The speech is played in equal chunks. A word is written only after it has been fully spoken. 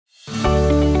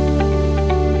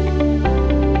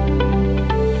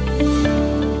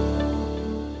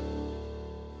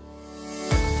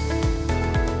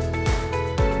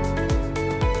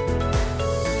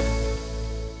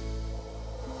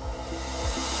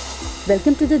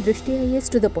Welcome to the Drishti IAS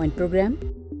to the Point program.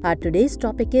 Our today's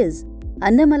topic is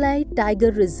Anamalai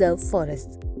Tiger Reserve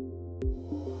Forests.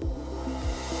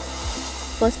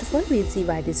 First of all, we'll see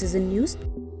why this is in news.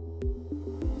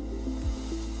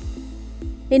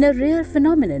 In a rare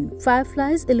phenomenon,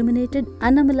 fireflies illuminated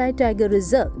Anamalai Tiger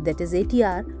Reserve, that is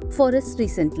ATR, forest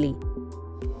recently.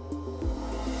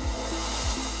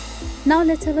 Now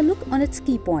let's have a look on its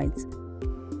key points.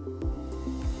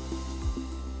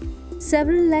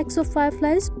 Several lakhs of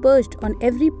fireflies perched on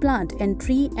every plant and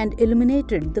tree and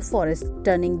illuminated the forest,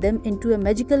 turning them into a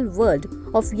magical world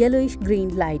of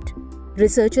yellowish-green light.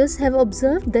 Researchers have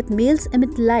observed that males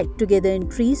emit light together in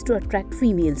trees to attract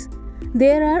females.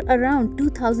 There are around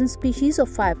 2,000 species of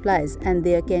fireflies and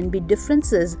there can be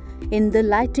differences in the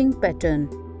lighting pattern.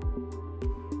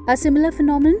 A similar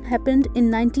phenomenon happened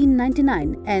in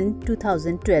 1999 and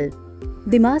 2012.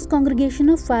 The mass congregation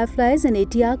of fireflies in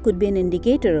ATR could be an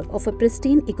indicator of a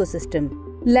pristine ecosystem.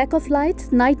 Lack of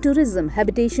lights, night tourism,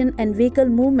 habitation and vehicle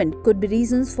movement could be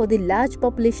reasons for the large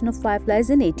population of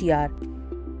fireflies in ATR.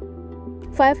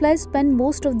 Fireflies spend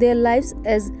most of their lives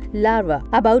as larvae,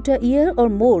 about a year or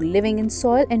more, living in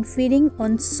soil and feeding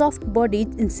on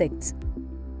soft-bodied insects.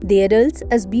 The adults,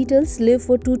 as beetles, live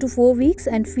for 2 to 4 weeks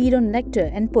and feed on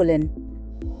nectar and pollen.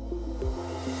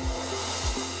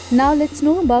 Now let's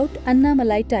know about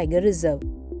Anamalai Tiger Reserve.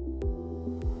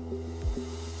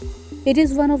 It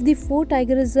is one of the 4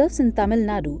 tiger reserves in Tamil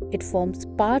Nadu. It forms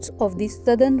part of the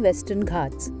southern western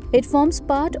Ghats. It forms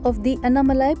part of the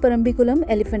Anamalai Parambikulam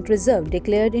Elephant Reserve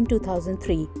declared in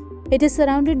 2003. It is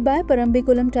surrounded by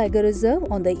Parambikulam Tiger Reserve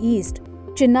on the east,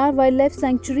 Chinnar Wildlife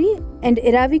Sanctuary and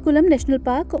Eravikulam National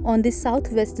Park on the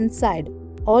southwestern side.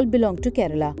 All belong to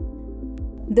Kerala.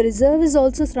 The reserve is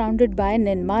also surrounded by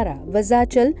Nenmara,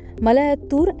 Vazachal,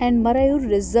 Malayattur and Marayur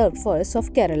Reserve Forests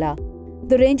of Kerala.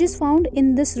 The ranges found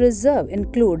in this reserve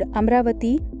include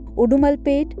Amravati,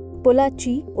 Udumalpet,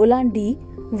 Polachi, Olandi,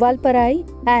 Valparai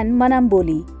and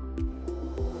Manamboli.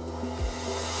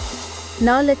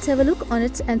 Now let's have a look on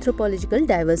its anthropological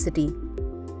diversity.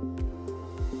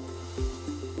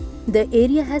 The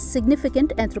area has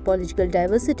significant anthropological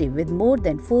diversity with more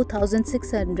than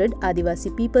 4,600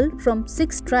 Adivasi people from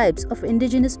 6 tribes of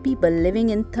indigenous people living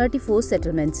in 34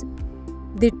 settlements.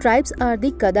 The tribes are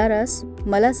the Kadaras,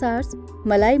 Malasars,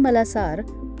 Malai Malasar,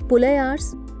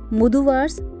 Pulayars,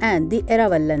 Muduvars and the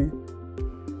Eravallan.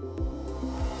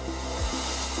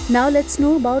 Now let's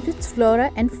know about its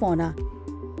flora and fauna.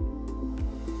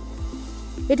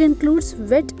 It includes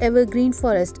wet evergreen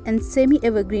forest and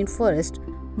semi-evergreen forest,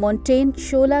 montane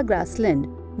shola grassland,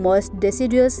 moist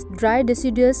deciduous, dry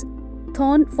deciduous,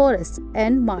 thorn forests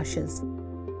and marshes.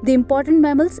 The important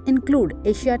mammals include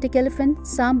Asiatic elephant,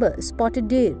 sambar, spotted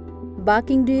deer,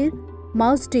 barking deer,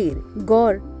 mouse deer,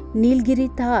 gaur,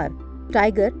 Nilgiri thar,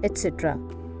 tiger, etc.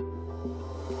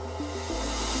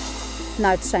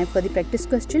 Now it's time for the practice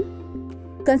question.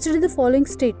 Consider the following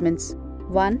statements.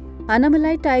 1.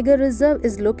 Anamalai Tiger Reserve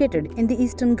is located in the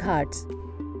Eastern Ghats.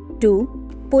 2.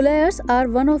 Pulayars are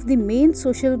one of the main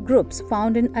social groups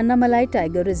found in Anamalai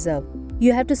Tiger Reserve.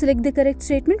 You have to select the correct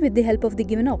statement with the help of the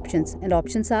given options, and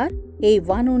options are A.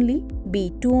 1 only,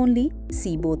 B. 2 only,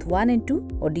 C. both 1 and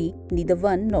 2 or D. neither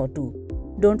 1 nor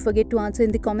 2. Don't forget to answer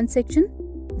in the comment section.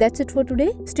 That's it for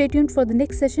today. Stay tuned for the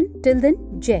next session. Till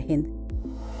then, Jai Hind.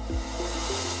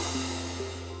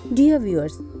 Dear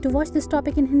viewers, to watch this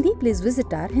topic in Hindi, please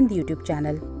visit our Hindi YouTube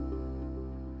channel.